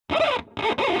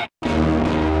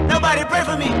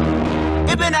for me.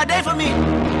 It been that day for me.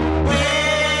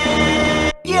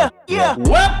 Yeah.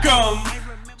 Welcome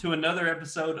to another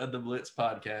episode of the Blitz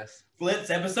podcast. Blitz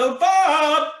episode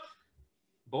 5.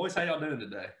 Boys, how y'all doing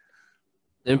today?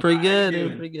 Doing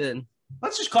pretty good.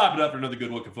 Let's just clap it up for another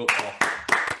good week of football.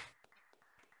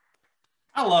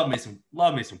 I love me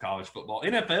some college football.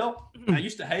 NFL, I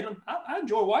used to hate them. I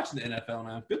enjoy watching the NFL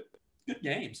now. Good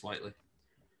games lately.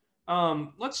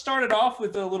 Let's start it off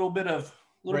with a little bit of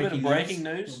breaking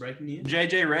news.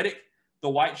 JJ Redick, the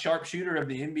white sharpshooter of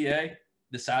the NBA,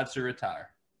 decides to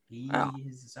retire. He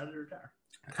has decided to retire.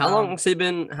 How long has he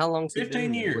been?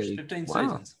 15 years, 15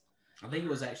 seasons. I think it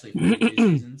was actually 42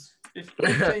 seasons.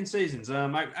 15 seasons.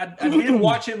 I did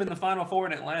watch him in the Final Four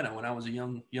in Atlanta when I was a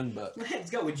young buck. Let's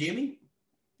go with Jimmy.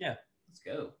 Yeah, let's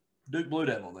go. Duke Blue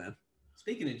Devil, man.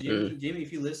 Speaking of Jimmy,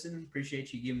 if you listen,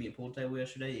 appreciate you giving me a pool table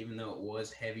yesterday, even though it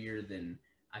was heavier than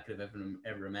I could have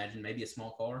ever imagined. Maybe a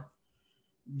small car.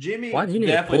 Jimmy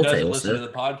definitely doesn't listen to the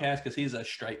podcast because he's a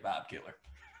straight vibe killer.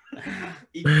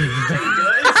 He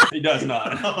does? He does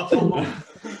not.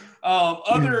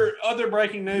 Other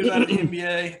breaking news out of the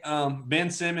NBA,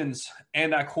 Ben Simmons,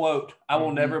 and I quote, I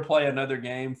will never play another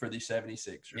game for the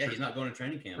 76ers. Yeah, he's not going to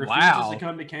training camp. Refuses to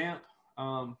come to camp.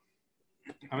 Do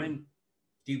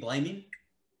you blame him?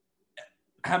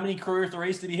 How many career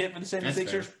threes did he hit for the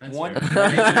 76ers? That's One.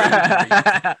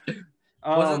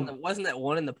 Wasn't that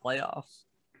one in the playoffs?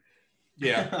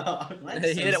 Yeah.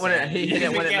 He hit it when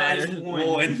it mattered.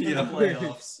 One in the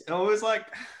playoffs. It was like,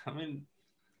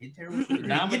 Get to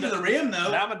the rim,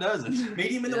 though. Dime a dozen.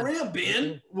 Meet him in the rim,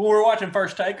 Ben. When we were watching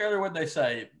First Take earlier, what'd they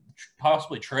say?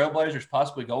 Possibly Trailblazers,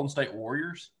 possibly Golden State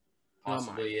Warriors?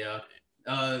 Possibly, yeah.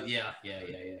 Yeah.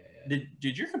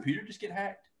 Did your computer just get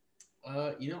hacked?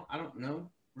 I don't know.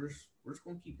 We're just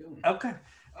gonna keep going. Okay.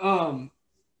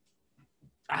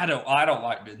 I don't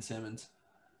like Ben Simmons.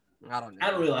 I don't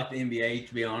really like the NBA,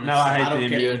 to be honest. No, I hate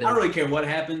the NBA. I don't really care what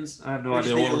happens. I have no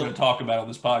idea what we're going to talk about on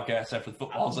this podcast after the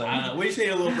football zone. We just need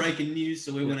a little breaking news,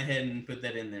 so we went ahead and put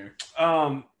that in there.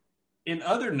 In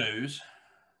other news,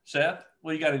 Seth,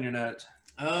 what you got in your notes?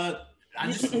 Now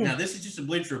this is just a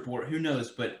Blitz report. Who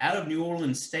knows? But out of New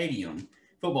Orleans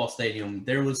football stadium,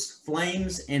 there was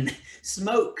flames and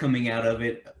smoke coming out of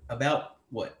it about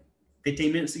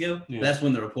 15 minutes ago. Yeah. That's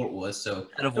when the report was. So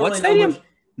out of what stadium?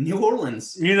 New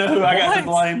Orleans. You know who I got to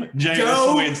blame?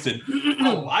 Jameis Winston.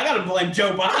 Oh, I got to blame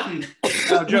Joe Biden.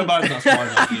 No, Joe Biden's not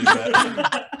smart enough to do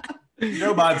that.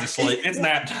 Joe Biden's asleep. It's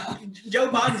nap time.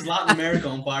 Joe Biden's lighting America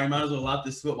on fire. He might as well light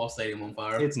this football stadium on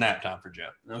fire. It's nap time for Joe.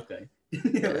 Okay.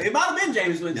 It might have been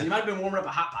James Winston. He might have been warming up a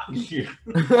hot pocket.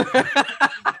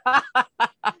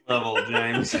 Level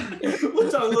James.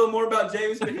 We'll talk a little more about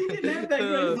James, but he didn't have that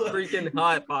great freaking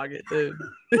hot pocket, dude.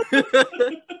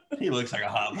 He looks like a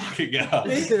hot pocket guy.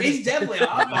 He's definitely a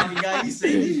hot pocket guy. You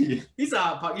see, he's a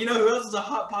hot pocket. You know who else is a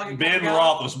hot pocket guy? Ben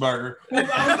Roethlisberger. Well,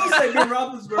 I was going to say Ben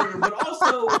Roethlisberger, but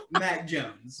also Mac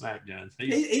Jones. Mac Jones.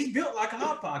 He's built like a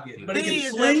hot pocket, but he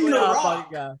can sling the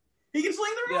rock. He can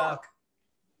sling the rock.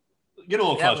 Get a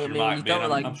little closer to your mic,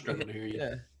 Ben. I'm struggling to hear you.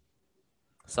 Yeah.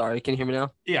 Sorry, can you hear me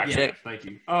now? Yeah, I can. Thank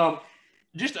you.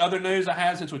 Just other news I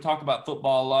have since we talk about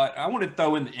football a lot. I want to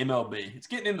throw in the MLB. It's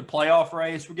getting in the playoff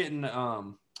race. We're getting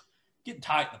tight in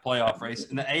the playoff race.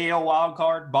 In the AL wild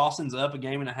card, Boston's up a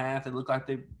game and a half. It looked like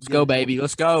they let's go, baby.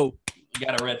 Let's go. You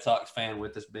got a Red Sox fan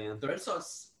with us, Ben. The Red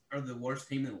Sox are the worst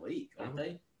team in the league, aren't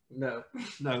they? No,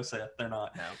 Seth, they're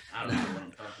not. No, I don't know what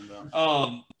I'm talking about.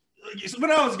 So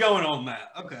when I was going on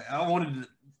that, okay,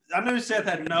 I knew Seth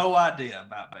had no idea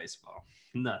about baseball.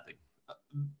 Nothing.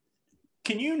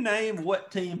 Can you name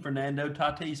what team Fernando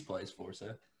Tatis plays for,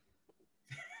 Seth?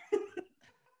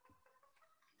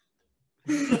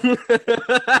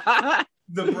 The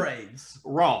Braves.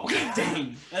 Wrong.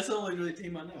 Dang. That's the only really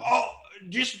team I know. Oh,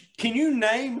 can you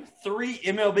name 3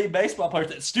 MLB baseball players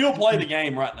that still play the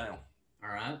game right now? All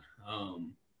right.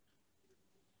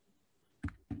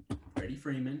 Freddie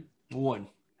Freeman. 1.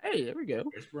 Hey, there we go.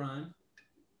 There's Brian.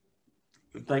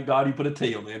 Thank God you put a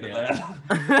T on the end of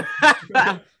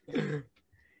that.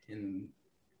 And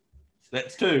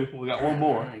that's 2. We got 1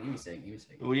 more. Right, give me a second.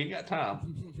 We ain't got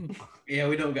time. Yeah,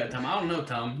 we don't got time. I don't know,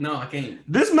 Tom. No, I can't.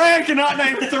 This man cannot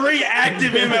name 3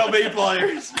 active MLB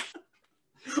players.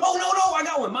 Oh, no. I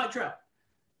got one. Mike Trout.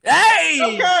 Hey!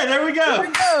 Okay, there we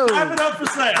go. Clap it up for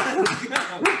Seth.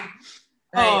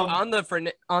 Hey, on the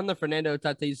Fernando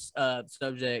Tatis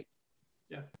subject,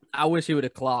 yeah, I wish he would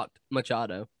have clocked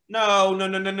Machado. No.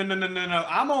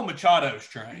 I'm on Machado's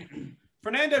train.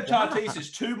 Fernando Tatis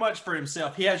is too much for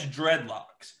himself. He has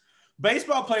dreadlocks.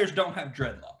 Baseball players don't have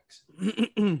dreadlocks.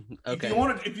 Okay.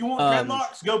 If you want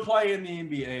dreadlocks, go play in the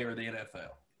NBA or the NFL.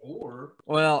 Or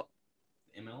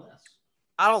MLS.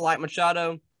 I don't like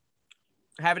Machado.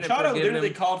 Haven't Machado literally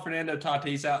him. Called Fernando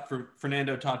Tatis out for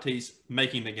Fernando Tatis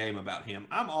making the game about him.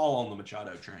 I'm all on the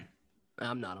Machado train.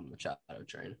 I'm not on the Machado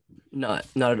train. Not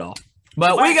at all.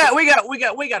 But we got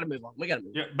to move on.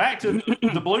 Yeah, back to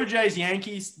the Blue Jays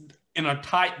Yankees in a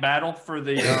tight battle for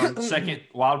the second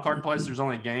wild card place. There's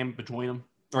only a game between them,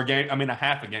 a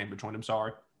half a game between them.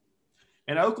 Sorry,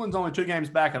 and Oakland's only 2 games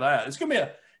back of that. It's gonna be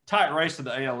a tight race to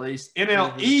the AL East.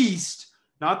 NL East,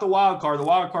 not the wild card. The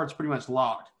wild card's pretty much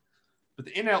locked. But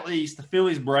the NL East, the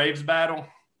Phillies-Braves battle.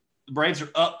 The Braves are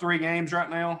up 3 games right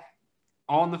now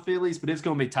on the Phillies, but it's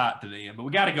going to be tight to the end. But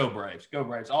we got to go Braves. Go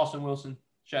Braves. Austin Wilson,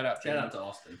 shout out to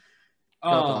Austin.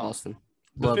 Austin.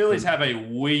 The Phillies have a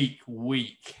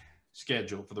weak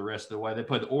schedule for the rest of the way. They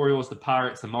play the Orioles, the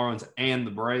Pirates, the Marlins, and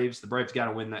the Braves. The Braves got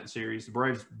to win that series. The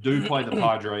Braves do play the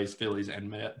Padres, Phillies, and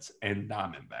Mets, and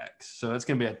Diamondbacks. So it's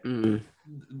going to be the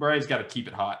Braves got to keep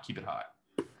it hot.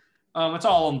 It's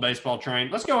all on the baseball train.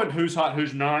 Let's go into who's hot,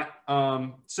 who's not.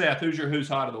 Seth, who's your who's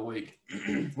hot of the week?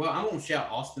 Well, I'm going to shout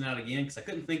Austin out again because I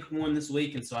couldn't think of one this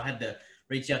week, and so I had to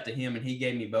reach out to him, and he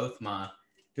gave me both my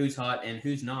who's hot and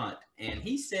who's not. And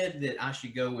he said that I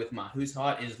should go with my who's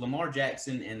hot is Lamar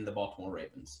Jackson and the Baltimore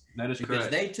Ravens. That is because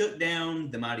correct. they took down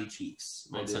the mighty Chiefs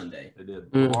on Sunday. They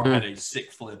did. Lamar had a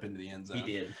sick flip into the end zone.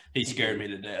 He did. He scared me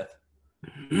to death.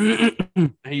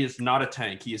 He is not a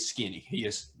tank. He is skinny. He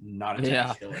is not a tank.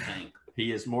 Yeah. Still a tank.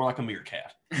 He is more like a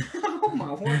meerkat. Oh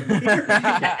my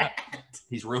word!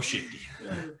 He's real shifty.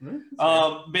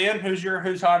 Ben,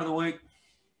 who's hot of the week?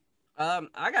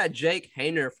 I got Jake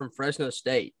Hayner from Fresno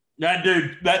State. That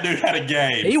dude had a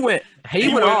game. He went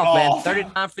off,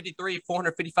 man. 39-53,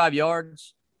 455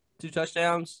 yards, 2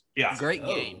 touchdowns. Yeah. Great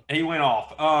game. He went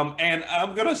off. And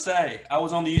I'm going to say, I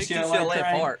was on the UCLA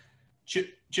train. Apart.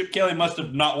 Chip Kelly must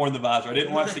have not worn the visor. I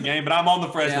didn't watch the game, but I'm on the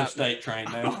Fresno State train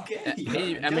now. Okay.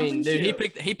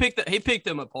 He picked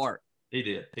them apart. He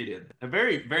did. A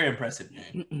very, very impressive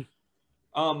game.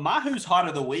 My who's hot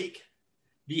of the week,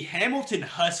 the Hamilton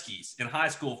Huskies in high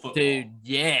school football. Dude,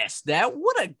 yes.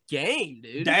 What a game,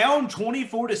 dude. Down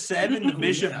 24-7 to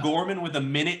Bishop Gorman with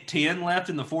 1:10 left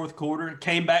in the fourth quarter.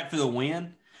 Came back for the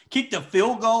win. Kicked a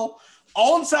field goal.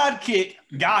 Onside kick.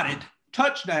 Got it.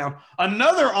 Touchdown.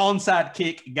 Another onside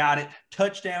kick. Got it.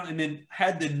 Touchdown. And then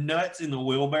had the nuts in the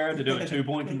wheelbarrow to do a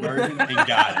 2-point conversion and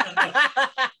got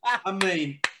it. I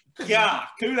mean, God,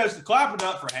 kudos to clapping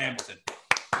up for Hamilton.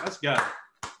 Let's go.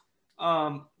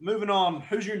 Moving on.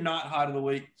 Who's your not hot of the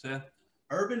week, Seth?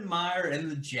 Urban Meyer and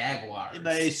the Jaguars.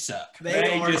 They suck.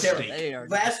 They just terrible. stink.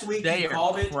 Last week you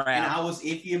called it, crap. and I was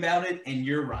iffy about it, and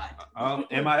you're right.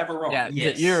 Am I ever wrong? Yeah,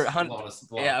 Yes. you're A lot of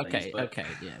things, okay,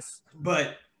 yes.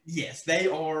 But yes, they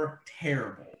are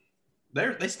terrible.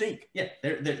 They stink. Yeah,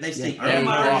 they stink. Yeah, Urban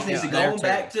Meyer just yeah, needs to they're go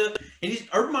back to.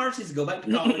 Urban Meyer needs to go back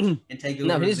to college and take over.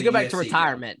 No, he needs to go back to USC.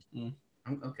 retirement.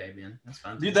 Okay, man, that's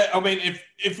fine. Dude,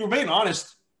 if we're being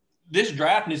honest, this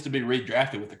draft needs to be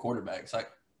redrafted with the quarterbacks. Like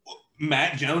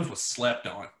Matt Jones was slept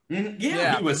on.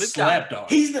 Yeah, He was slept on.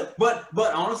 He's but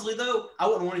honestly though, I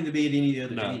wouldn't want him to be at any of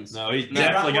the other teams. No, he's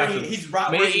definitely got the. He's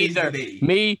right where he needs to be.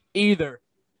 Me either.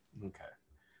 Okay,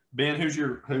 Ben,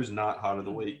 who's not hot of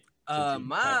the week?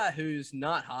 My who's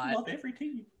not I hot. love every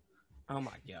team. Oh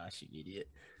my gosh, you idiot.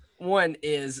 One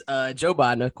is Joe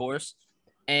Biden, of course.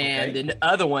 And Okay. the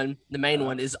other one, the main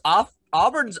one, is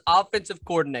Auburn's offensive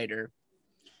coordinator.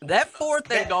 That 4th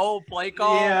and goal play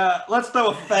call. Yeah, let's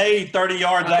throw a fade 30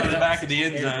 yards out of the back of the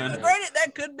end zone. Granted,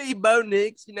 that could be Bo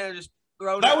Nix, just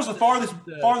throwing. That was the farthest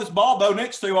ball Bo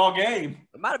Nix threw all game.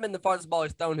 It might have been the farthest ball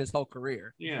he's thrown his whole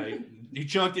career. Yeah, he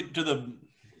chunked it to the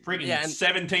freaking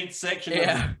 17th section of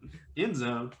the end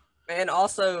zone. And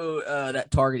also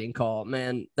that targeting call,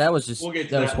 man, that was just We'll get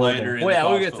to that was that horrible. later in Well, the yeah,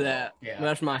 we'll college get to that. Yeah.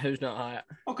 That's my who's not hot.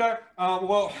 Okay.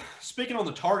 Well, speaking on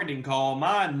the targeting call,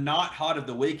 my not hot of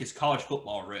the week is college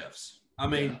football refs. I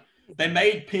mean, they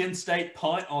made Penn State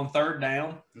punt on 3rd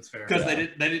down That's fair. because they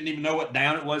didn't even know what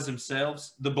down it was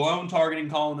themselves. The blown targeting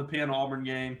call in the Penn Auburn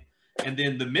game, and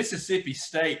then the Mississippi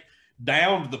State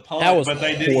downed the punt, That was but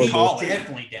they didn't horrible. call it.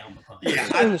 Definitely down the punt.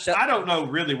 Yeah, I don't know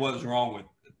really what was wrong with.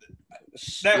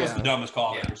 That was the dumbest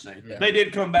call I've ever seen. Yeah. They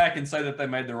did come back and say that they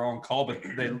made the wrong call, but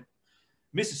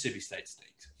Mississippi State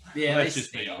stinks. Yeah, Let's they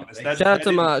just be stink. honest. They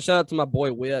Shout out to my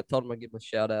boy Witt. Told him I'd give him a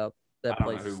shout out. That I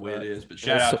don't know place who Witt is, but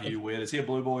shout out to you, Witt. Is he a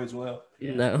Blue Boy as well?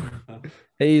 Yeah. No,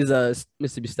 he's a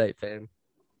Mississippi State fan.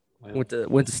 Well,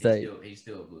 Went to state. He's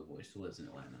still a Blue Boy. He still lives in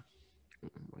Atlanta. Oh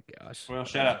my gosh. well,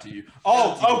 shout out to you.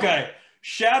 Oh, okay.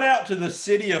 Shout out to the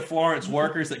city of Florence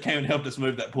workers that came and helped us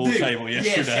move that pool Dude, table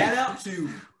yesterday. Yeah, shout out to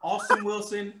Austin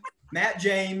Wilson, Matt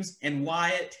James, and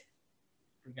Wyatt.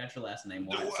 Forgot your last name,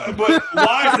 White. But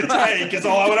White's a tank is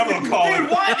all I'm going to call Dude,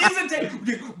 it. White is a tank.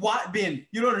 Dude, White, Ben,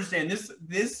 you don't understand.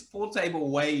 This full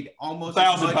table weighed almost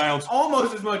 1,000 pounds.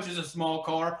 Almost as much as a small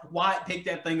car. White picked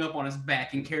that thing up on his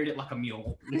back and carried it like a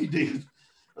mule. He did.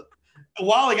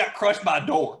 Wiley got crushed by a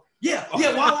door. Yeah,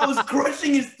 while I was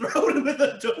crushing his throat with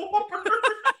a door.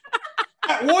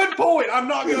 At one point, I'm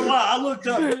not going to lie, I looked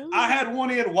up. I had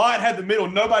one end, White had the middle,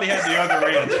 nobody had the other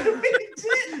end.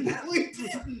 We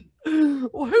didn't.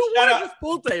 Well, who won this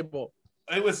pool table?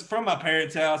 It was from my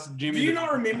parents' house. Jimmy. Do you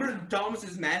not remember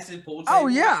Thomas's massive pool table? Oh,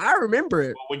 yeah, I remember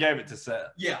it. Well, we gave it to Seth.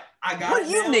 Yeah, I got What it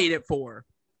do you now need it for?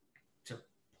 to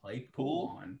play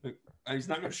pool on. He's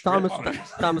not going to strip on it.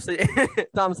 Thomas,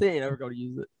 he ain't ever going to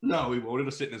use it. No, he won't.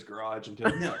 It'll sit in his garage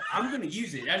until. No, I'm going to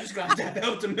use it. I just got to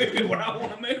help to move it when I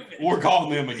want to move it. We're calling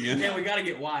them again. Yeah, we got to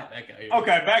get White back out here.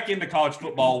 Okay, back into college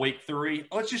football week 3.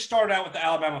 Let's just start out with the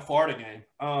Alabama-Florida game.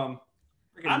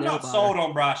 I'm not sold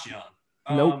on Bryce Young.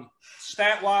 Nope.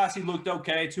 Stat-wise, he looked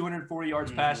okay. 240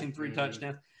 yards passing, 3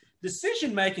 touchdowns.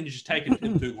 Decision-making is just taking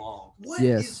him too long.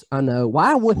 Yes, I know.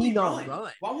 Why would he not run?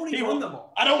 Why won't he run the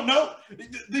ball? I don't know.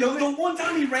 The one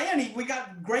time he ran, we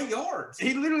got great yards.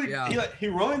 He literally he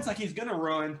runs like he's gonna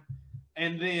run,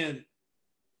 and then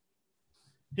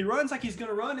he runs like he's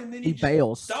gonna run, and then he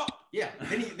bails. Stop. Yeah,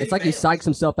 It's like he psychs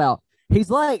himself out.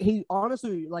 He's like he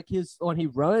honestly like when he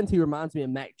runs, he reminds me of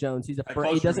Mac Jones. He's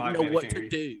afraid. He doesn't know what to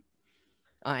do.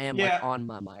 I am like on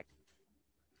my mic.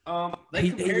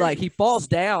 He falls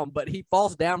down, but he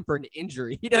falls down for an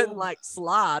injury. He doesn't like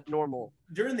slide normal.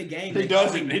 During the game, he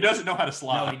doesn't know how to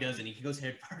slide. No, he doesn't. He goes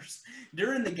head first.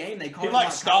 During the game, they call him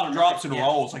like stop, drops, and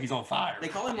rolls like he's on fire. They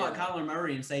call him like Kyler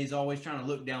Murray and say he's always trying to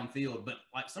look downfield, but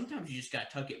like sometimes you just got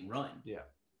to tuck it and run. Yeah.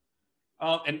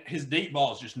 And his deep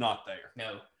ball is just not there.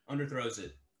 No, underthrows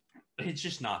it. It's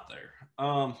just not there.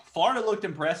 Florida looked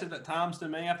impressive at times to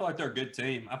me. I feel like they're a good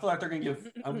team. I feel like they're going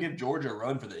to give Georgia a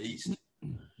run for the East.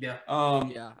 Yeah.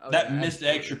 That missed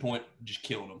extra point just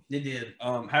killed them. It did.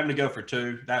 Having to go for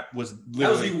 2, that was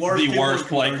literally the worst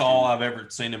play call I've ever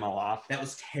seen in my life. That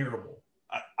was terrible.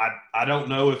 I don't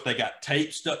know if they got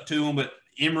tape stuck to them, but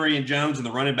Emory and Jones and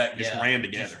the running back just ran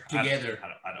together.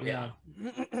 I don't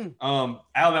know.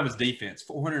 Alabama's defense,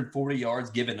 440 yards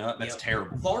given up. That's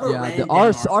terrible. Florida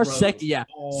our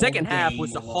second half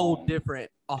was a whole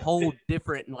different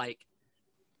like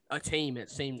a team. It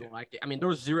seemed like. I mean, there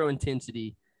was zero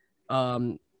intensity. I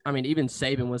mean, even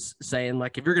Saban was saying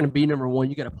like, if you're going to be number 1,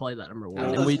 you got to play that number 1.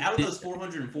 Out of those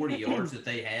 440 yards that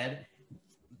they had,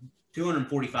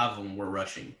 245 of them were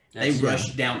rushing. They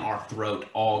rushed down our throat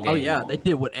all game. Oh yeah, long. they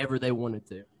did whatever they wanted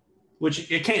to.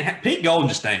 Which it can't. Pete Golden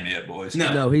just ain't it, boys.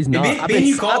 No, he's not. Ben,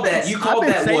 you called that. You called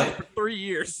that what? For 3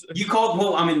 years. You called.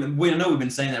 Well, I mean, we know we've been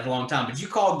saying that for a long time, but you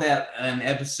called that in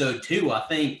episode 2, I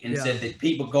think, and said that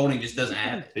Pete Golding just doesn't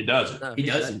have it. He doesn't. No, he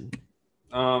doesn't.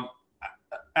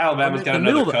 Alabama's got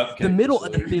another cupcake. The middle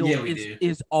of the field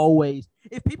is always.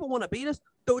 If people want to beat us,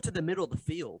 throw it to the middle of the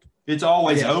field. It's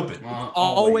always open.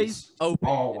 Always open.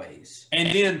 Always. And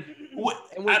then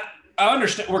I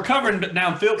understand we're covering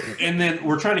downfield, and then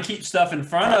we're trying to keep stuff in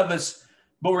front of us,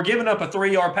 but we're giving up a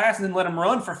 3-yard pass and then let them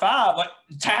run for 5. Like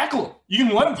tackle them. You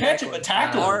can let them catch it, but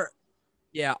tackle them.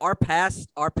 Our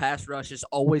pass rush is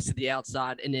always to the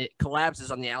outside, and it collapses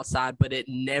on the outside, but it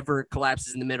never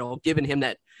collapses in the middle, giving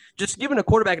a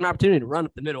quarterback an opportunity to run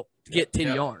up the middle to get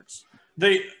 10 yards.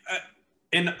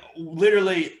 And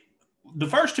literally the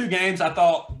first 2 games, I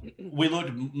thought we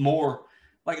looked more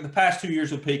like the past 2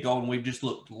 years with Pete Golden. We've just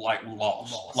looked like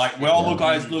lost. Like we all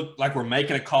look like we're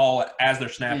making a call as they're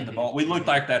snapping the ball. We looked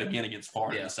like that again against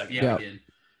Florida in the second half. We did.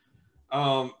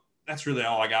 That's really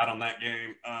all I got on that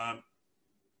game.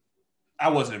 I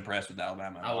wasn't impressed with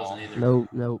Alabama at all. I wasn't either.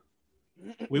 No.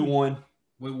 We won.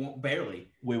 We won barely.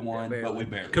 We won, but we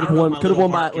barely. Could have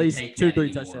won by at least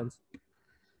 2-3 touchdowns.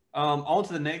 On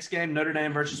to the next game, Notre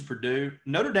Dame versus Purdue.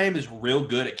 Notre Dame is real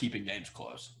good at keeping games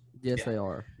close. Yes, they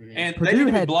are. And Purdue they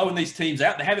need to be blowing these teams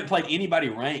out. They haven't played anybody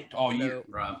ranked all year.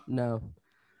 Right. No.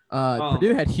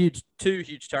 Purdue had 2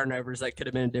 huge turnovers that could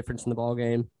have been a difference in the ball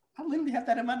game. I literally have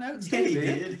that in my notes. Yeah, he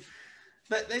did.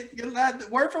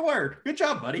 Word for word. Good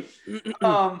job, buddy.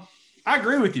 I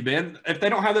agree with you, Ben. If they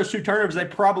don't have those 2 turnovers, they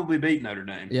probably beat Notre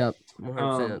Dame. Yep,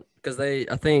 100%. Because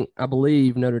I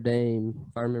believe Notre Dame,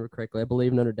 if I remember correctly,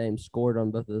 Notre Dame scored on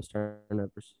both of those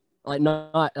turnovers. Like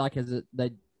not like as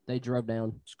they drove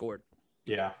down, scored.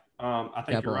 Yeah, I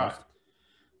think you're right.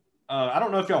 I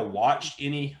don't know if y'all watched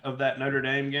any of that Notre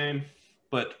Dame game,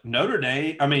 but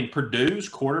Purdue's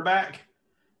quarterback,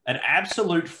 an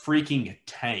absolute freaking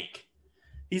tank.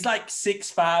 He's like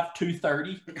 6'5",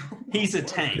 230. He's a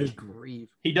tank. Good grief.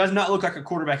 He does not look like a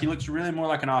quarterback. He looks really more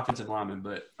like an offensive lineman,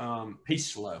 but he's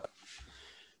slow.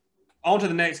 On to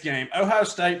the next game, Ohio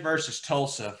State versus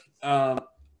Tulsa.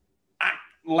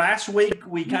 Last week,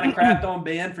 we kind of crapped on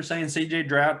Ben for saying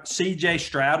C.J.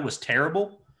 Stroud was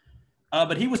terrible,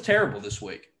 but he was terrible this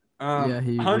week. He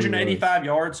 185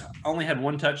 yards, only had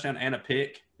one touchdown and a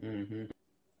pick. Mm-hmm.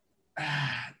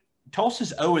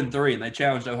 Tulsa's 0-3, and they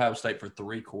challenged Ohio State for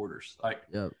 3 quarters.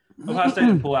 Yep. Ohio State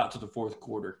didn't pull out to the 4th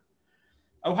quarter.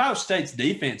 Ohio State's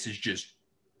defense is just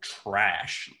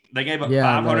trash. They gave up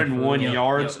 501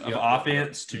 yards of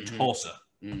offense to Tulsa.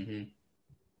 Mm-hmm.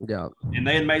 Yeah. And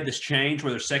they had made this change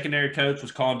where their secondary coach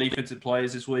was calling defensive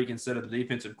plays this week instead of the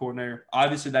defensive coordinator.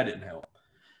 Obviously, that didn't help.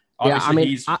 Obviously,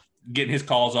 he's getting his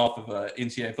calls off of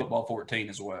NCAA Football 14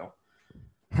 as well.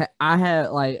 I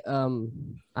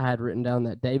had written down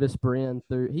that Davis Brin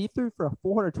threw for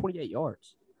 428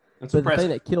 yards. That's but impressive. the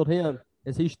thing that killed him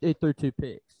is he threw 2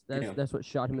 picks. That's what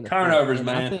shot him in the turnovers, foot.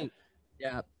 man.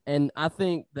 And I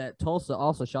think that Tulsa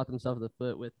also shot themselves in the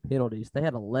foot with penalties. They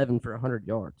had 11 for 100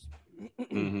 yards.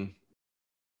 Mm-hmm.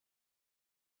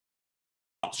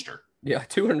 Monster. Yeah,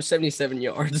 277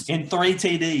 yards. And 3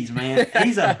 TDs, man.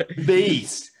 He's a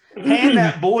beast. Hand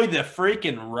that boy the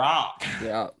freaking rock.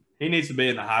 Yeah. He needs to be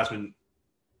in the Heisman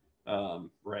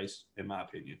race, in my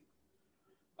opinion.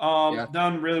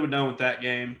 Done with that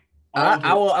game. I'm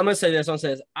gonna say this.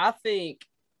 I think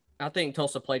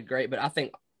Tulsa played great, but I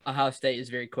think Ohio State is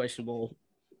very questionable.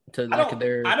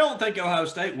 I don't think Ohio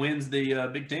State wins the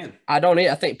Big Ten. I don't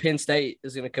either. I think Penn State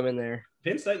is going to come in there.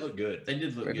 Penn State looked good. They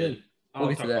did look good.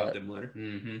 I'll talk about them later.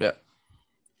 Mm-hmm. Yeah.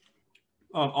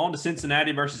 On to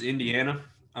Cincinnati versus Indiana.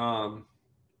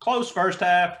 Close first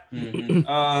half.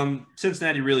 Mm-hmm.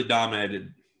 Cincinnati really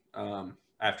dominated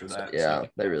after that.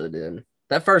 They really did.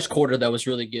 That first quarter, though, was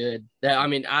really good.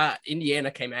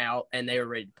 Indiana came out, and they were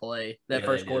ready to play. That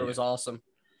first quarter was awesome.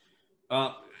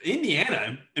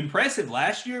 Indiana, impressive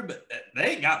last year, but they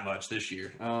ain't got much this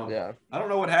year. I don't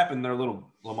know what happened. Their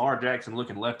little Lamar Jackson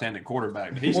looking left-handed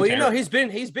quarterback. But he's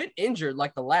been injured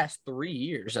like the last 3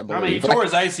 years. I believe. He tore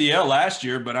his ACL last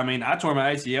year, but I tore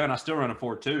my ACL and I still run a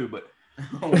 4.2. But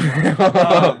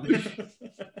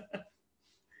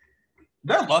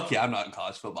they're lucky I'm not in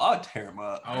college football. I'd tear them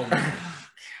up. All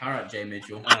right, Jay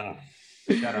Mitchell.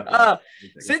 Shout out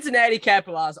Cincinnati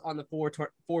capitalized on the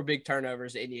four big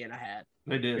turnovers Indiana had.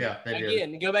 They did. Yeah, they did.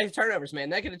 Again, go back to turnovers, man.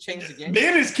 That could have changed the game.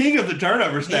 Ben is king of the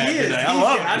turnover stat today. I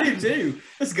love it. I do too.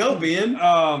 Let's go, Ben.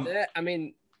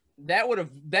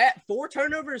 That 4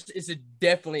 turnovers is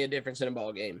definitely a difference in a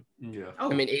ball game. Yeah.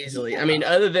 Easily.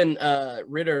 Other than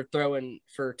Ritter throwing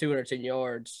for 210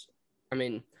 yards,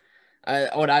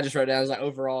 what I just wrote down is like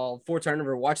overall 4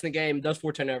 turnovers. Watching the game, those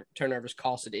 4 turnovers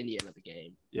costed Indiana the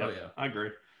game. Yeah, I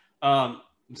agree.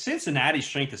 Cincinnati's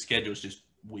strength of schedule is just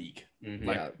weak. Mm-hmm.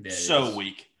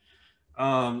 Weak.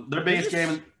 Their biggest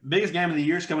game of the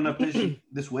year is coming up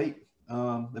this week.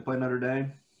 They play Notre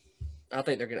Dame. I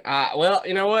think they're gonna. Well,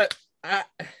 you know what?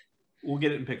 We'll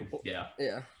get it and pick them. Yeah.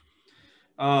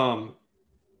 On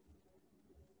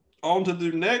to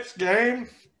the next game.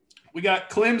 We got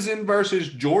Clemson versus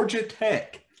Georgia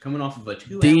Tech. Coming off of a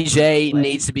 2 DJ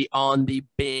needs to be on the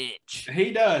bench.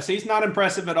 He does. He's not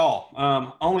impressive at all.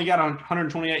 Only got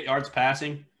 128 yards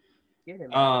passing.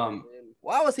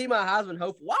 Why was he my Heisman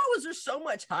hope? Why was there so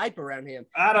much hype around him?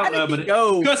 I don't know, but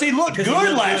because he looked good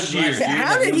last year.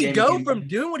 How did he go from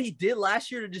doing what he did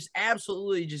last year to just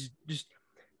absolutely just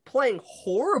playing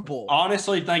horrible?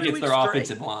 Honestly, think it's their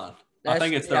offensive line. I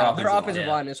think it's their offensive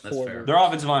line is horrible. Fair. Their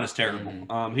offensive line is terrible.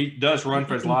 Mm-hmm. He does run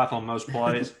for his life on most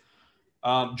plays.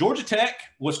 Georgia Tech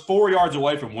was 4 yards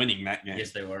away from winning that game.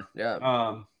 Yes, they were.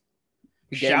 Yeah.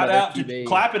 Shout out to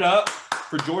clap it up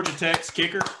for Georgia Tech's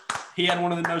kicker. He had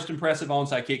one of the most impressive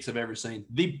onside kicks I've ever seen.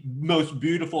 The most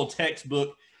beautiful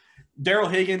textbook. Daryl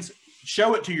Higgins,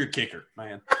 show it to your kicker,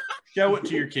 man. Show it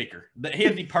to your kicker. He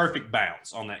had the perfect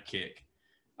bounce on that kick.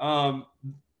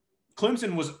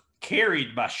 Clemson was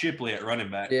carried by Shipley at running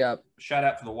back. Yeah. Shout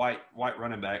out to the white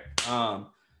running back.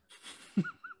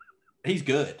 He's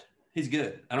good. He's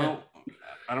good. I don't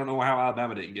know how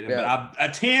Alabama didn't get him, but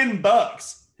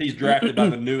 $10 he's drafted by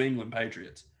the New England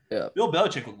Patriots. Yeah. Bill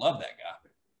Belichick would love that guy.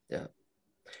 Yeah.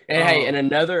 And hey, and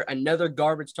another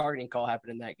garbage targeting call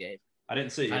happened in that game. I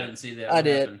didn't see it. I didn't see that. I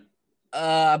did.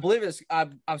 I believe I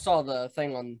saw the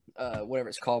thing on whatever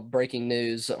it's called, breaking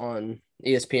news on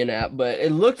ESPN app, but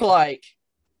it looked like,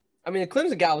 the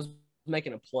Clemson guy was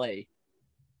making a play.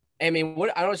 I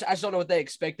just don't know what they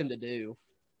expect him to do.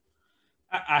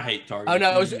 I hate Target. Oh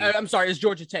no, I'm sorry. It's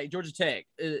Georgia Tech. Georgia Tech.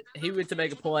 He went to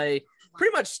make a play.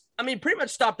 Pretty much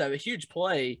stopped a huge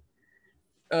play.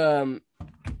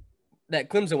 That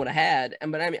Clemson would have had,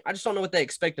 but I just don't know what they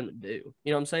expect them to do.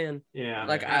 You know what I'm saying? Yeah.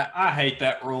 Like I hate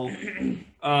that rule.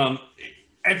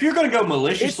 If you're going to go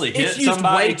maliciously hit used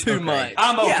somebody, way too much.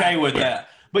 I'm okay with that.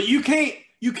 But you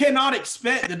cannot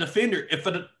expect the defender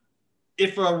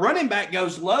if a running back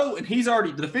goes low and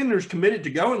the defender's committed to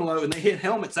going low and they hit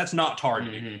helmets, that's not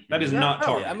targeting. Mm-hmm. That is not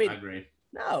targeting. I agree.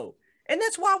 No, and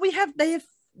that's why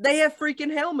they have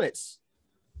freaking helmets.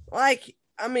 Like,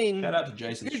 shout out to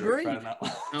Jason Stewart.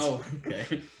 Oh,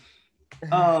 okay.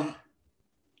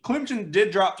 Clemson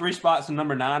did drop 3 spots in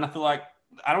number 9.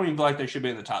 I don't even feel like they should be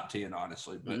in the top 10,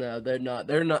 honestly. But no, they're not.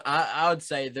 They're not. I would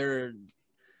say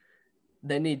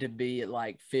they need to be at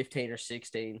like 15 or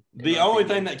 16. The only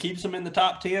thing that keeps them in the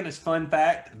top 10 is, fun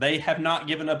fact, they have not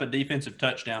given up a defensive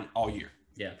touchdown all year.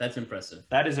 Yeah, that's impressive.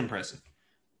 That is impressive.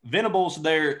 Venables,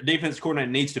 their defense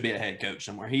coordinator, needs to be a head coach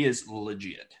somewhere. He is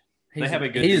legit. They have a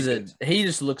good defense. He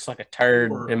just looks like a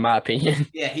turd, in my opinion.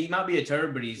 Yeah, he might be a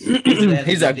turd, but he's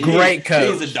a great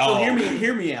coach. He's a dog. So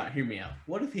hear me out.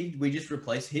 What if we just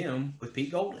replace him with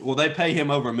Pete Golding? Well, they pay him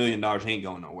over $1 million. He ain't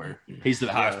going nowhere. He's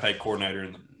the highest paid coordinator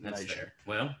in the That's nation. fair.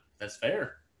 Well, that's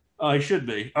fair. He should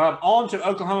be. On to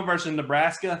Oklahoma versus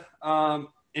Nebraska.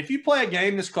 If you play a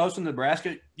game this close in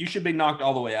Nebraska, you should be knocked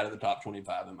all the way out of the top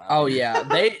 25 in my opinion. Oh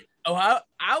yeah,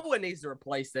 Iowa needs to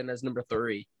replace them as number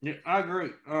 3. Yeah, I agree.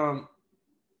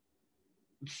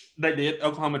 They did.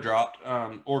 Oklahoma dropped.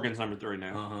 Oregon's number 3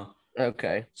 now.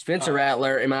 Okay, Spencer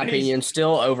Rattler, in my opinion,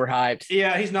 still overhyped.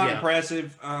 Yeah, he's not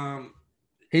impressive.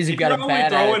 He's got a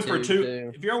bad attitude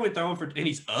too. If you're only throwing for, and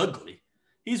he's ugly.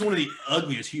 He's one of the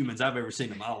ugliest humans I've ever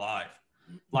seen in my life.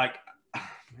 Like,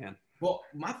 man. Well,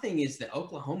 my thing is that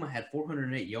Oklahoma had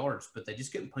 408 yards, but they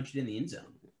just couldn't punch it in the end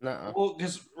zone. Nuh-uh. Well,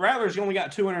 because Rattler's only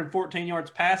got 214 yards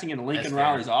passing in Lincoln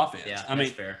Riley's offense. Yeah, I mean,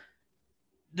 fair.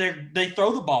 They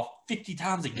throw the ball 50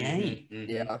 times a game. Mm-hmm.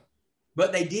 Yeah.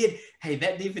 But they did. Hey,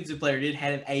 that defensive player did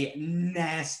have a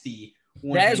nasty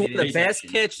one. That is one of the best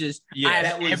catches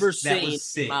I've ever seen. That was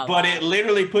sick. But it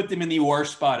literally put them in the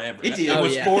worst spot ever. It did. It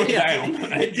was 4th down.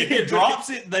 It If it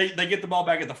drops it, they get the ball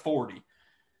back at the 40.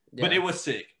 Yeah. But it was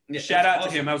sick. Yeah, Shout out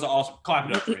awesome. to him. That was awesome. Clap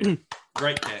it up for him.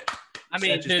 Great catch. I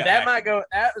mean, dude, that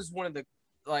was one of the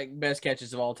best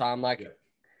catches of all time.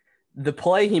 The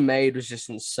play he made was just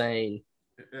insane.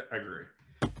 I agree.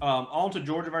 On to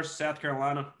Georgia versus South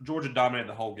Carolina. Georgia dominated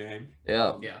the whole game.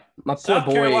 Yeah. Yeah. My poor South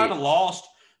boy. Carolina lost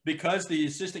because the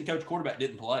assistant coach quarterback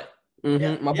didn't play. Mm-hmm.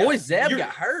 Yeah. My boy Zeb got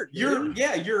hurt. You're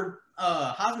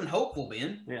Heisman hopeful,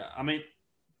 Ben. Yeah, I mean,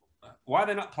 why are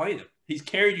they not playing him? He's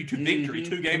carried you to victory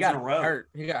 2 games in a row.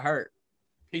 He got hurt.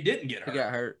 He didn't get hurt. He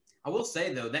got hurt. I will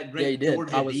say though that Yeah, great he did.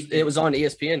 Georgia defense. It was on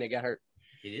ESPN. He got hurt.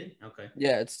 He did. Okay.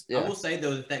 Yeah, I will say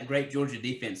though that great Georgia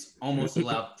defense almost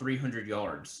allowed 300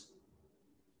 yards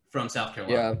from South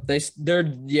Carolina.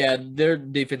 Yeah, their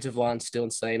defensive line's still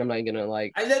insane. I'm not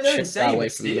gonna they're insane away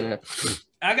from that.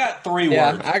 I got 3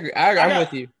 Yeah, words. I'm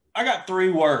with you. I got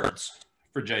 3 words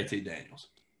for JT Daniels.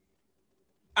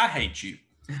 I hate you.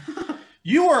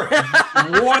 You are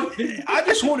one. I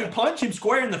just want to punch him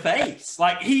square in the face.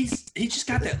 Like he just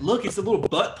got that look. It's the little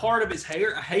butt part of his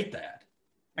hair. I hate that.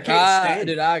 I can't stand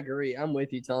Dude, it. I agree. I'm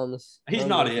with you, Thomas. He's I'm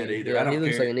not with it you. either. Yeah, I don't he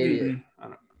looks care. like an idiot. I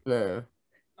don't-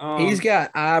 No. He's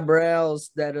got eyebrows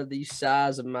that are the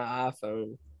size of my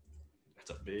iPhone.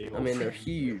 That's a big. I mean, they're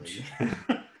huge.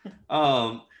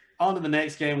 On to the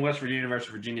next game, West Virginia versus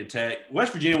Virginia Tech.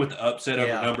 West Virginia with the upset over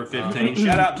Yeah. number 15.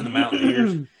 Shout out to the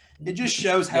Mountaineers. It just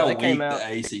shows how they weak came the out.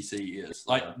 ACC is.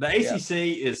 Like, the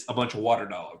ACC is a bunch of water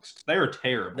dogs. They are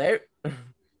terrible.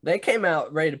 They came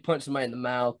out ready to punch somebody in the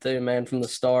mouth too, man, from the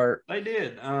start. They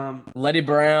did. Letty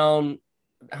Brown,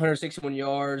 161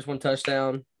 yards, 1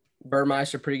 touchdown.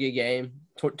 Burmeister, pretty good game.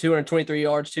 223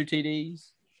 yards, 2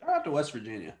 TDs. Shout out to West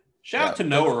Virginia. Shout out to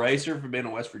Noah Racer for being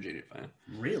a West Virginia fan.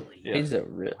 Really? Yeah. He's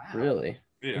really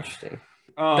interesting.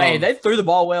 They threw the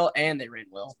ball well and they ran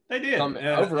well. They did.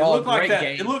 Overall, it looked like great that.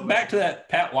 game. It looked back to that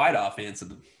Pat White offense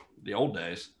of the old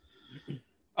days.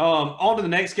 On to the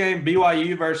next game,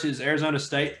 BYU versus Arizona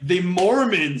State. The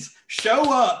Mormons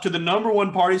show up to the number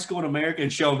 1 party school in America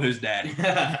and show them who's daddy.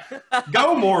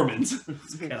 Go Mormons.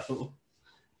 Let's go.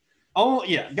 Oh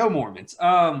yeah, go Mormons.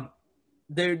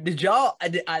 Dude, did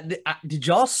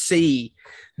y'all see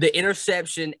the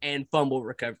interception and fumble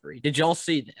recovery? Did y'all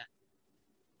see that?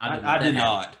 I did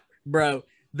not. Bro,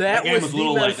 that game was was a the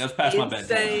little late. most That was past my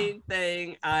bedtime. insane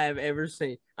thing I have ever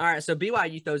seen. All right, so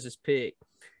BYU throws his pick,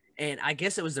 and I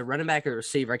guess it was the running back or the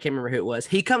receiver. I can't remember who it was.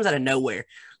 He comes out of nowhere,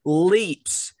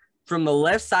 leaps from the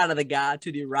left side of the guy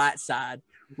to the right side,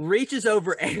 reaches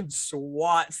over and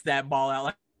swats that ball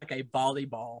out like a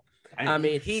volleyball. I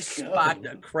mean, he spiked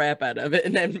the crap out of it,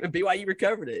 and then BYU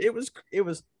recovered it. It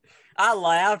was. I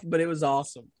laughed, but it was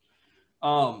awesome.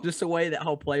 Just the way that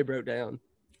whole play broke down.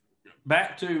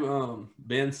 Back to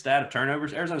Ben's stat of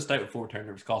turnovers. Arizona State with 4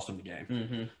 turnovers cost them the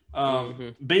game.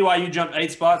 BYU jumped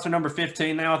 8 spots to number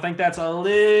 15 now. I think that's a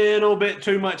little bit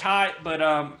too much hype, but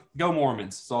go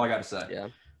Mormons. That's all I got to say. Yeah.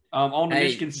 On to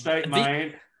Michigan State,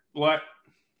 Miami. What?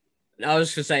 I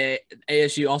was just going to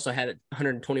say ASU also had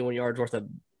 121 yards worth of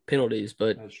penalties,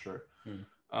 but that's true.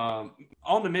 On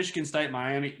to Michigan State,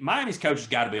 Miami. Miami's coach has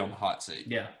got to be on the hot seat.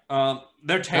 Yeah.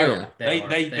 They're terrible. Oh, yeah.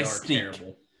 They are stink.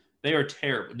 terrible. They are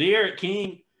terrible. De'Aaron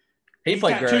King, he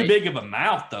played got great. too big of a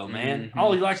mouth, though, man. Mm-hmm.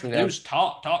 All he likes to do is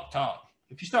talk.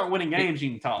 If you start winning games,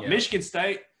 you can talk. Yeah. Michigan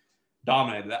State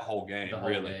dominated that whole game,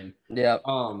 really. Game. Yeah.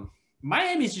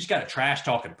 Miami's just got a trash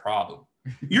talking problem.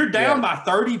 You're down by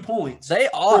 30 points. They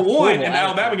are. For one, in the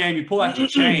Alabama game, you pull out your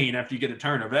chain after you get a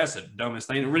turnover. That's the dumbest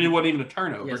thing. It really wasn't even a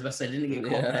turnover. Yeah, I was about to say, didn't get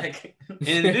called back.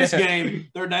 And in this game,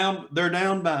 they're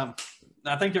down by,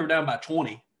 I think they were down by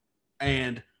 20.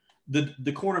 And the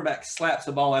cornerback slaps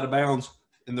the ball out of bounds,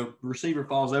 and the receiver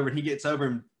falls over, and he gets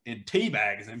over and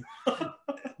teabags him.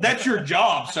 That's your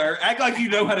job, sir. Act like you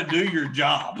know how to do your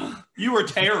job. You are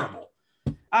terrible.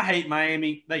 I hate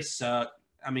Miami. They suck.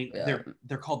 I mean,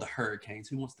 they're called the Hurricanes.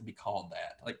 Who wants to be called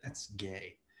that? Like, that's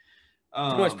gay.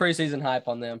 Too much preseason hype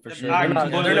on them for sure.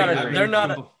 They're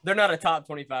not a top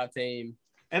 25 team.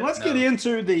 And let's get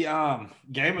into the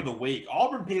game of the week.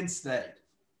 Auburn Penn State.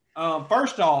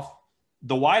 First off,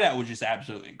 the whiteout was just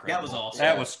absolutely incredible. That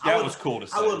was awesome. That was cool to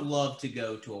see. I would love to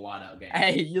go to a whiteout game.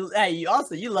 Hey, you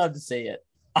love to see it.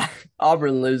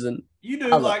 Auburn losing. You do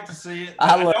like to see it.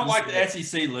 I don't like the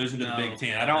SEC losing to the Big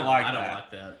Ten. I don't like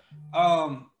that.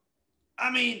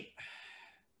 I mean,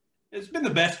 it's been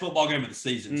the best football game of the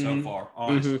season so far,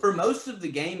 honestly. For most of the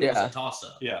game, it was a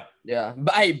toss-up. Yeah. Yeah.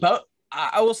 But, hey,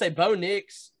 I will say Bo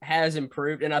Nix has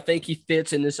improved, and I think he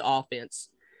fits in this offense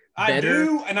better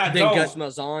than Gus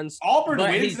Malzahn's.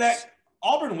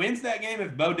 Auburn wins that game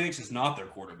if Bo Nix is not their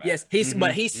quarterback. Yes, he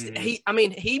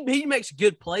makes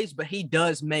good plays, but he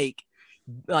does make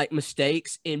like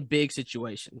mistakes in big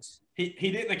situations. He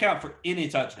didn't account for any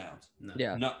touchdowns. No.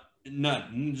 Yeah. No,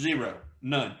 none. Zero.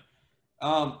 None.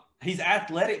 He's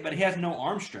athletic, but he has no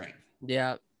arm strength.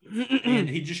 Yeah. And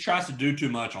he just tries to do too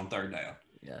much on third down.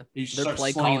 Yeah. Their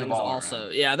play calling is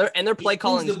also their play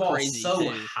calling is crazy so too.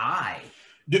 high.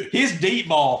 Dude, his deep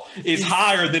ball is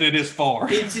higher than it is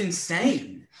far. It's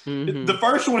insane. The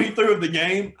first one he threw of the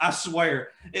game, I swear,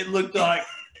 it looked like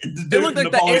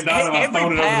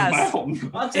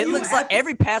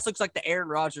every pass looks like the Aaron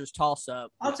Rodgers toss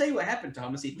up. I'll tell you what happened,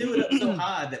 Thomas. He threw it up so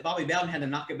high that Bobby Bowden had to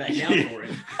knock it back down for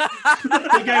him.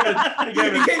 He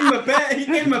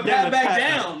gave him a bat back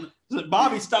down.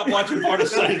 Bobby stopped watching Florida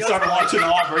State and started watching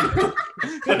Auburn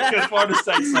because Florida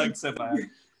State sucks so bad.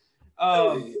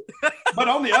 But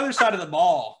on the other side of the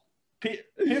ball,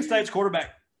 Penn State's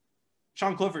quarterback,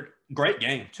 Sean Clifford, great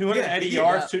game. 280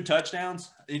 yards, 2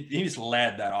 touchdowns. He just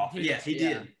led that offense. Yes, he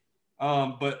did.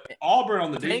 But Auburn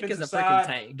on the defensive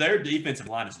side, their defensive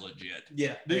line is legit.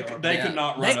 Yeah, they could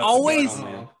not run.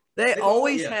 They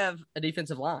always have a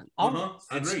defensive line.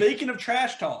 And speaking of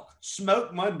trash talk,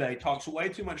 Smoke Monday talks way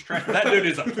too much trash. That dude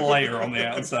is a player on the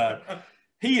outside.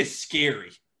 He is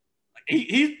scary.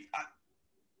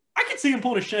 I could see him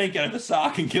pulling a shank out of a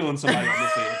sock and killing somebody on the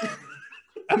field.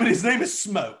 I mean, his name is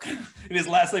Smoke, and his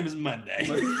last name is Monday.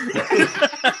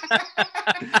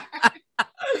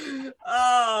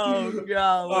 Oh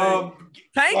god!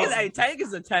 Tank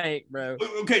is a tank, bro.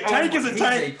 Okay, Tank is a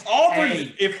tank.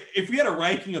 Auburn. If we had a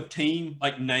ranking of team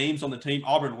like names on the team,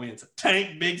 Auburn wins.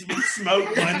 Tank, Bigsby,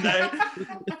 Smoke, Monday.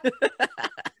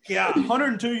 Yeah,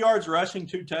 102 yards rushing,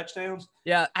 2 touchdowns.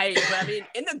 Yeah, hey, but I mean,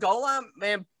 in the goal line,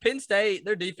 man, Penn State,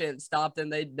 their defense stopped them.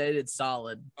 They did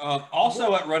solid.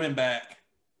 Also at running back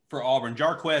for Auburn,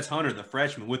 Jarquez Hunter, the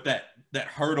freshman, with that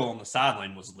hurdle on the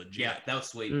sideline was legit. Yeah, that was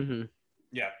sweet. Mm-hmm.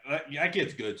 Yeah, that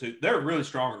kid's good too. They're really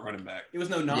strong at running back. It was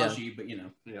no Najee, but you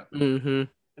know. Yeah. Mm-hmm.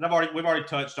 And we've already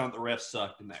touched on the refs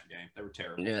sucked in that game. They were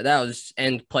terrible. Yeah, that was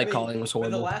calling was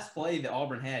horrible. But the last play that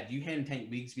Auburn had, you hand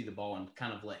Tank Bigsby the ball and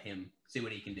kind of let him see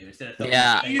what he can do instead of throwing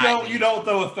you don't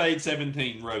throw a fade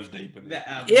 17 rows deep in it.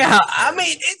 I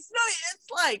mean it's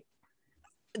like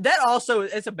that. Also,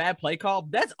 it's a bad play call.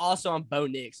 That's also on Bo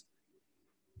Nix.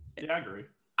 Yeah, I agree.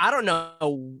 I don't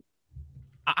know.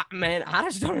 I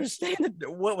just don't understand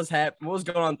what was happening. What was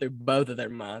going on through both of their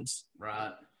minds?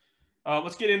 Right.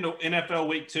 Let's get into NFL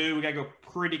Week 2. We got to go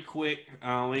pretty quick.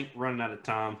 Running out of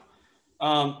time.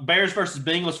 Bears versus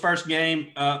Bengals first game.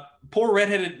 Poor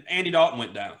redheaded Andy Dalton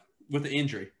went down with the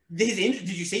injury. Did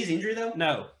you see his injury though?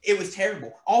 No. It was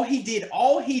terrible. All he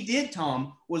did,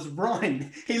 Tom, was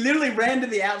run. He literally ran to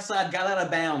the outside, got out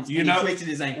of bounds, and he twisted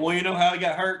his ankle. Well, you know how he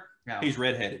got hurt? No. He's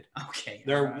redheaded. Okay.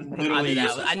 They're literally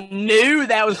I knew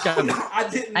that was coming. I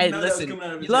didn't Hey, know listen, that was coming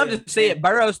out of his you love head. to see it.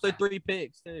 Burrows threw 3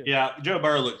 picks, too. Yeah, Joe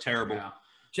Burrow looked terrible. Yeah.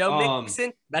 Joe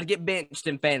Mixon, about to get benched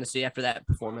in fantasy after that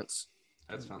performance.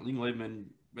 That's fine. You can leave him in.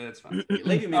 That's fine.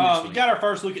 Leave him in this week. Got our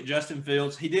first look at Justin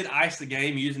Fields. He did ice the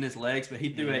game using his legs, but he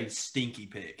threw a stinky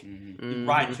pick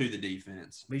right to the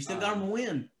defense. But he still got him a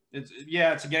win. It's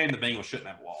a game the Bengals shouldn't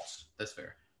have lost. That's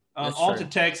fair. On to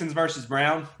Texans versus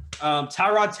Brown.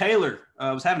 Tyrod Taylor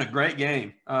was having a great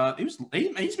game. He used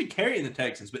to be carrying the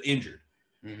Texans, but injured.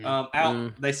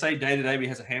 They say day-to-day, but he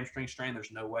has a hamstring strain.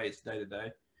 There's no way it's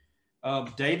day-to-day.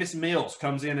 Davis Mills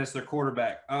comes in as their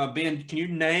quarterback. Ben, can you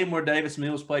name where Davis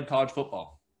Mills played college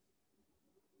football?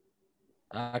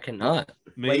 I cannot.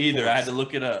 Me Wake either. Forest. I had to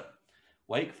look it up.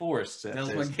 Wake Forest. That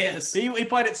was my guess. He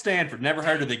played at Stanford. Never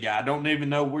heard of the guy. Don't even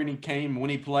know when he came, when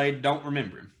he played. Don't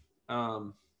remember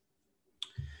him.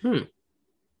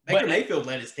 Baker Mayfield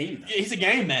led his team, though. He's a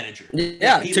game manager.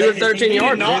 Yeah, He 2 led of his 13 team.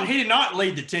 yards. He did not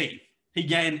lead the team. He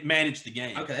managed the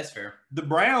game. Okay, that's fair. The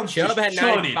Browns Chubb just had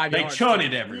chunted. 95 They yards.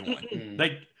 chunted everyone.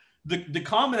 Mm. The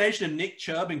combination of Nick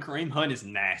Chubb and Kareem Hunt is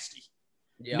nasty.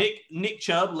 Yeah. Nick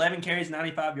Chubb, 11 carries,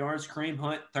 95 yards. Kareem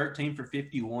Hunt, 13 for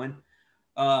 51.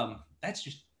 That's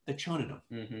just they chunted him.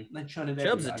 Mm-hmm. They chunted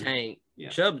Chubb's a everybody. tank. Yeah.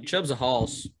 Chubb's a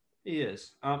hoss. He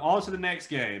is. On to the next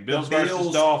game. Bills The versus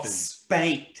Bills Dolphins.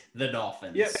 spanked the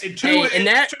Dolphins. Yeah,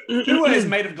 Tua is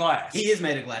made of glass. He is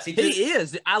made of glass. He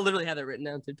is. I literally had that written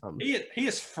down too, Tom. He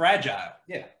is fragile.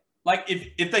 Yeah. Like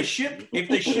if they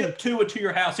shipped Tua to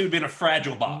your house, he would be in a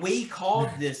fragile box. We called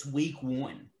this week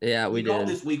 1. Yeah, we called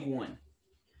did. this week 1.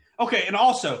 Okay, and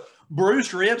also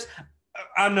bruised ribs.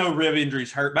 I know rib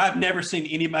injuries hurt, but I've never seen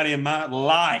anybody in my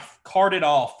life carted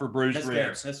off for bruised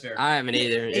ribs. That's fair. I haven't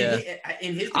either. Yeah.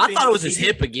 In his I defense, thought it was his he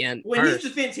hip did- again. Well, in his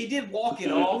First. defense, he did walk it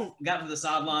off, got to the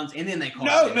sidelines, and then they called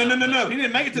No. him out. He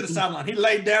didn't make it to the sideline. He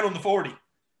laid down on the 40.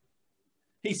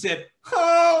 He said,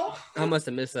 "Oh, I must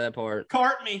have missed that part.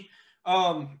 cart me."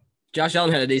 Josh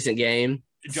Allen had a decent game.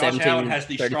 Josh Allen has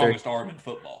the 33. strongest arm in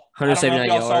football. I don't know if 179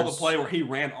 y'all saw the yards. play where he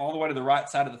ran all the way to the right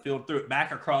side of the field, threw it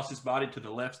back across his body to the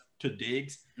left to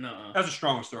Diggs. No. That was the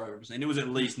strongest throw I've ever seen. It was at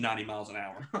least 90 miles an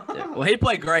hour. Yeah. Well, he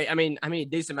played great. I mean,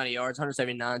 decent amount of yards,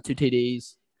 179, 2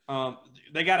 TDs.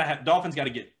 Dolphins got to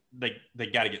get they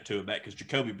got to get Tua back because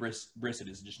Jacoby Brissett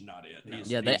is just not it. He's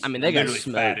they got literally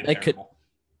smoked. fat and They could-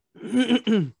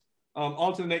 terrible.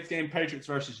 On to the next game, Patriots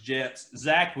versus Jets.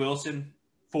 Zach Wilson,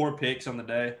 4 picks on the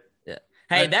day.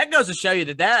 Hey, that goes to show you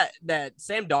that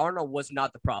Sam Darnold was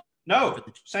not the problem. No,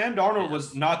 Sam Darnold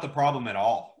was not the problem at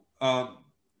all.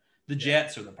 The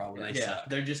Jets are the problem. They Yeah, suck.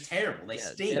 they're just terrible. They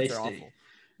stink. Jets They are stink. awful.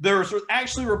 There was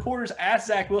actually reporters asked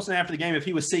Zach Wilson after the game if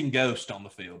he was seeing ghosts on the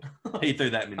field. He threw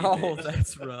that many Oh, picks.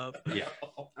 that's rough. Yeah.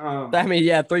 I mean,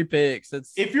 yeah, 3 picks.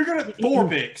 That's If you're going to – 4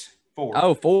 picks. 4.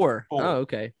 4. Four. Oh,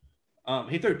 okay.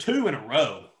 He threw 2 in a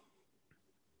row.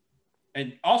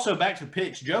 And also back to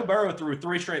picks, Joe Burrow threw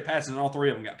 3 straight passes, and all 3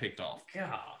 of them got picked off.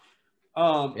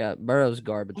 God. Yeah, Burrow's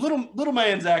garbage. Little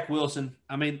man Zach Wilson,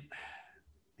 I mean,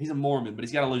 he's a Mormon, but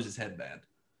he's got to lose his headband.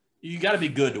 You got to be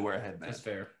good to wear a headband. That's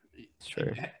fair. It's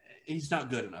true. He's not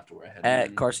good enough to wear a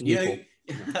headband. At Carson Hupel.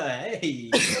 Hey.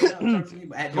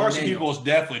 Carson Hupel is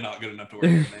definitely not good enough to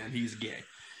wear a headband. He's gay.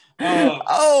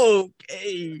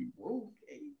 Okay.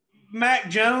 Mac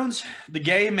Jones, the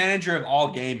game manager of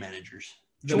all game managers.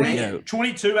 The man.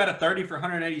 22 out of 30 for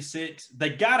 186. They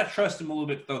got to trust him a little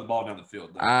bit to throw the ball down the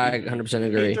field. Though. I 100% He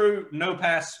agree. threw no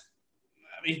pass.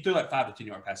 I mean, he threw like 5 to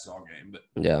 10-yard passes all game. But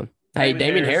Yeah. Hey,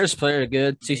 Damien Harris played a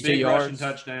good 62 big rushing yards.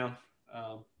 touchdown.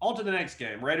 On to the next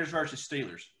game, Raiders versus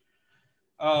Steelers.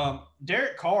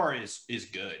 Derek Carr is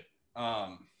good.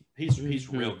 He's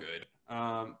real good.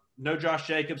 No Josh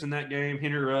Jacobs in that game.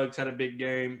 Henry Ruggs had a big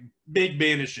game. Big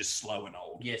Ben is just slow and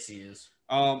old. Yes, he is.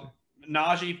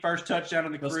 Najee, first touchdown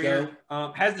in the Let's career.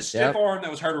 Has the stiff arm that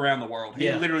was heard around the world.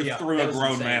 He literally threw that a was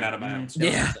grown insane. man out of bounds. That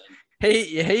was Yeah.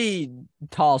 insane. He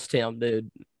tossed him, dude.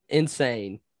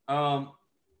 Insane. On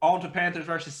to Panthers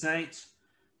versus Saints.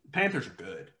 Panthers are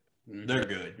good. They're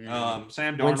good.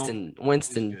 Sam Darnold.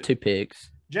 Winston, good. 2 picks.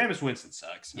 Jameis Winston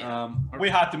sucks. Yeah. We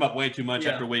hyped him up way too much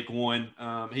Yeah. after week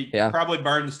 1. He Yeah. probably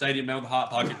burned the stadium down with a hot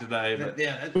pocket today. But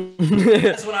Yeah.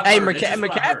 That's what I've hey, heard. It's just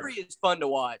what I've heard. McCaffrey is fun to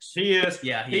watch. he is.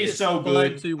 Yeah, He's so fun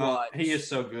good. to watch. He is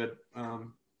so good.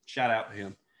 Shout out to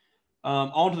him.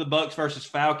 On to the Bucks versus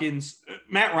Falcons.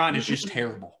 Matt Ryan is just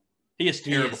terrible. He is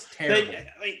terrible. He is terrible.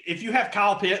 If you have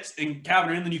Kyle Pitts and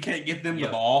Calvin Ridley, you can't get them the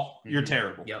ball. You're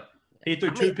terrible. Yep. He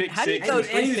threw two pick how do you six. throw And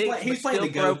three he's picks play- he's but played still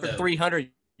the throw GOAT, for though. 300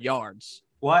 yards?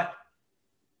 What?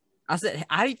 I said,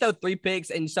 how do you throw 3 picks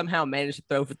and somehow manage to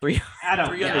throw for 300? I don't.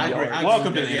 300 Yeah, I yards. agree.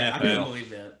 Welcome to the I couldn't NFL. believe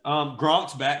that.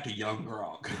 Gronk's back to young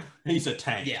Gronk. He's a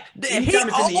tank. Yeah. He Anytime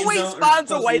it's in the end always zone or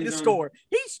finds a close way the to end zone. score.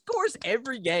 He scores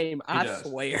every game, I does.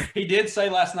 swear. He did say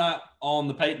last night on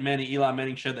the Peyton Manning, Eli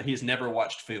Manning show that he's never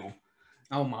watched film.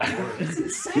 Oh my word, that's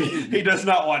insane. He does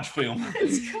not watch film.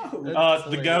 Let's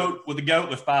go. The GOAT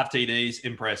with 5 TDs,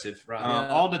 impressive. Right.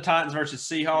 On the Titans versus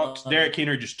Seahawks, Derrick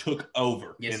Henry just took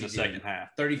over Yes, in the he second did.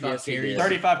 half. 35 Yes, he carries. did.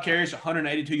 35 carries,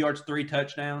 182 yards, 3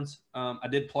 touchdowns. I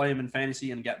did play him in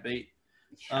fantasy and got beat.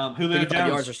 Julio 35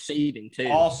 yards Jones, receiving, too.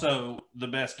 also the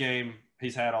best game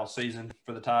he's had all season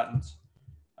for the Titans.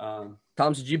 Tom,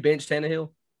 did you bench Tannehill?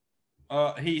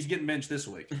 He's getting benched this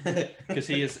week because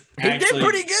he is He actually did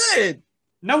pretty good.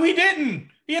 No, he didn't.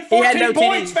 He had He 14 had no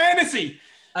points TDs. fantasy.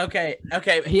 Okay.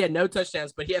 He had no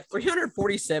touchdowns, but he had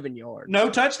 347 yards. No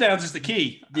touchdowns is the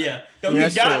key. Yeah. You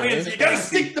Yes, got sir. to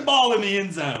stick the ball in the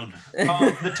end zone.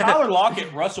 The Tyler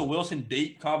Lockett, Russell Wilson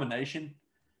deep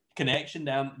connection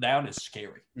down is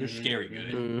scary. They're scary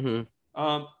good.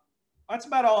 Mm-hmm. That's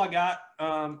about all I got.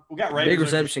 We got Ravens. Big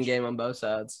reception game on both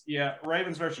sides. Yeah,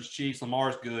 Ravens versus Chiefs.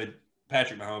 Lamar's good.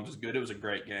 Patrick Mahomes is good. It was a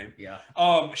great game. Yeah.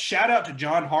 Shout out to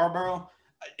John Harbaugh.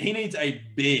 He needs a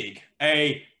big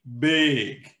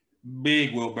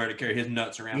Will Burr to carry his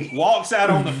nuts around. Walks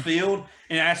out on the field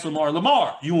and asks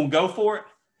Lamar, you want to go for it?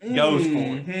 Goes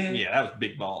for it. Yeah, that was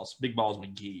big balls. Big balls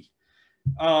McGee.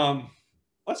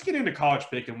 Let's get into college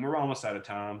picking. We're almost out of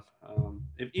time.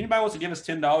 If anybody wants to give us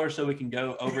 $10 so we can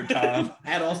go overtime.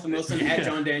 At Austin Wilson, at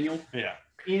John Daniel. Yeah.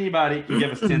 Anybody can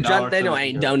give us $10. John Daniel so we can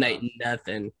ain't go donating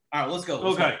nothing. All right, let's go.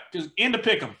 Okay, just end to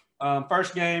pick them.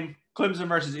 First game, Clemson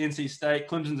versus NC State.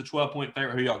 Clemson's a 12-point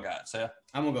favorite. Who y'all got, Seth?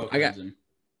 I'm gonna go with I got- Clemson.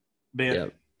 Ben?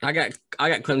 Yep. I got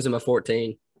Clemson by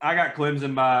 14. I got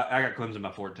Clemson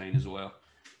by 14 as well.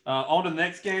 On to the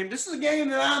next game. This is a game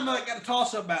that I'm got to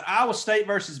toss up about. Iowa State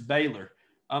versus Baylor.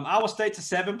 Iowa State's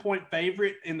a 7-point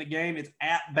favorite in the game. It's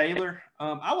at Baylor.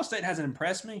 Iowa State hasn't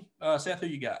impressed me. Seth, who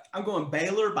you got? I'm going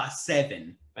Baylor by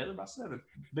 7. Baylor by 7.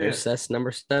 That's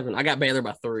number 7. I got Baylor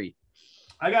by 3.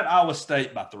 I got Iowa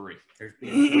State by 3. There's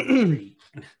been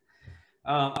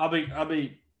I'll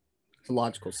be. It's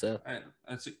logical, Seth.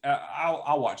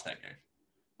 I'll watch that game.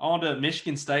 On to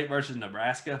Michigan State versus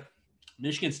Nebraska.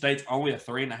 Michigan State's only a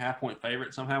 3.5-point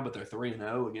favorite somehow, but they're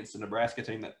 3-0 against the Nebraska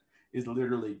team that is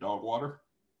literally dog water.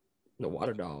 The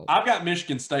water dog. I've got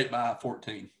Michigan State by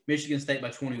 14. Michigan State by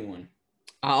 21.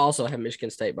 I also have Michigan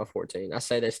State by 14. I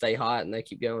say they stay hot and they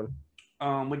keep going.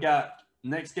 We got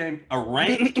next game, a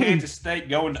ranked Kansas State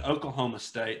going to Oklahoma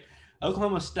State.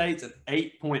 Oklahoma State's an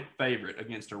 8-point favorite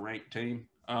against a ranked team.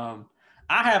 I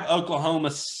have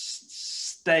Oklahoma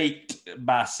State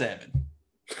by 7.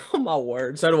 Oh, my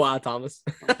word. So do I, Thomas.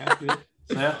 Okay, good.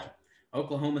 Seth?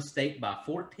 Oklahoma State by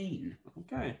 14.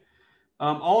 Okay.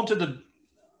 On to the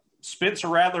Spencer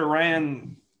Rattler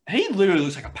ran. He literally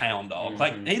looks like a pound dog.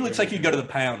 Like he looks like you go to the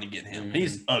pound to get him.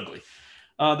 He's ugly.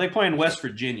 They play in West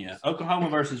Virginia. Oklahoma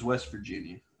versus West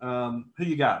Virginia. Who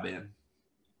you got, Ben?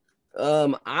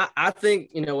 I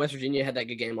think, West Virginia had that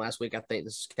good game last week. I think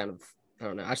this is kind of, I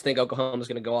don't know. I just think Oklahoma's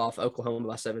going to go off Oklahoma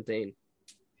by 17.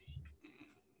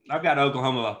 I've got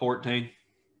Oklahoma by 14.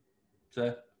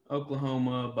 So,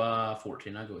 Oklahoma by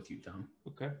 14. I'll go with you, Tom.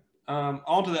 okay.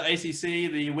 On to the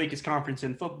ACC, the weakest conference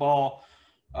in football.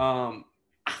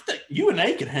 I think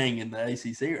UNA could hang in the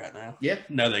ACC right now. Yeah.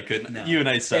 No, they couldn't. No. UNA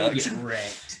They would sucks. get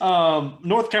wrecked.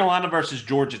 North Carolina versus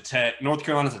Georgia Tech. North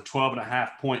Carolina's a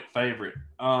 12.5-point favorite.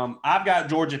 I've got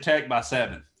Georgia Tech by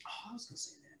 7. Oh, I was going to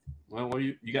say that. Well, what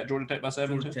you got Georgia Tech by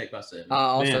 7 Georgia too? Tech by 7. I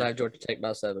also Man. have Georgia Tech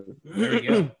by 7. There we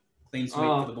go. Clean sweep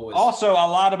for the boys. Also, I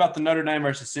lied about the Notre Dame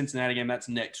versus Cincinnati game. That's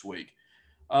next week.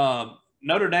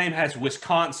 Notre Dame has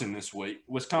Wisconsin this week.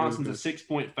 Wisconsin's a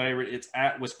 6-point favorite. It's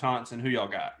at Wisconsin. Who y'all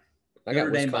got? I got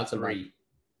Notre Dame by Wisconsin 3.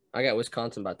 I got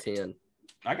Wisconsin by 10.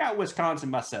 I got Wisconsin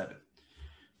by 7.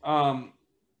 On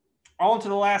to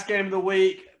the last game of the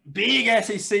week. Big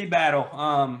SEC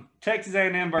battle. Texas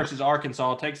A&M versus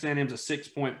Arkansas. Texas A&M's a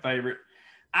 6-point favorite.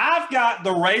 I've got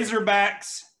the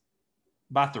Razorbacks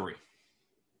by 3.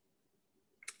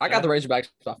 I got the Razorbacks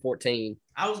by 14.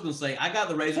 I was going to say, I got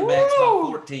the Razorbacks by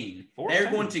 14. 14.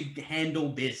 They're going to handle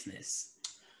business.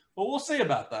 Well, we'll see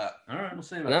about that. All right. We'll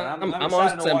see And about that. I'm excited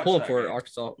honestly to watch pulling that for game.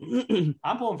 Arkansas.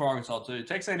 I'm pulling for Arkansas too.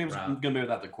 Texas A&M's Right. going to be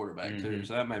without the quarterback too, Mhm.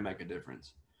 so that may make a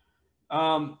difference.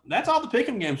 That's all the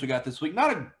pick'em games we got this week.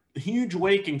 Not a huge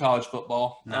week in college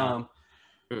football. No.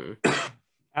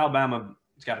 Alabama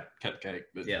It's got to cut the cake.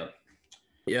 But Yeah.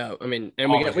 Yeah, I mean,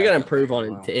 and we got to improve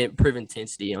on improve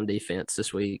intensity on defense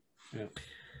this week. Yeah.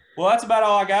 Well, that's about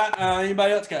all I got.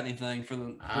 Anybody else got anything for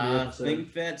the episode?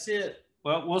 think that's it.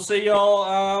 Well, we'll see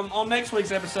y'all on next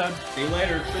week's episode. See you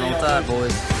later. Roll Tide,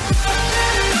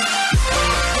 boys.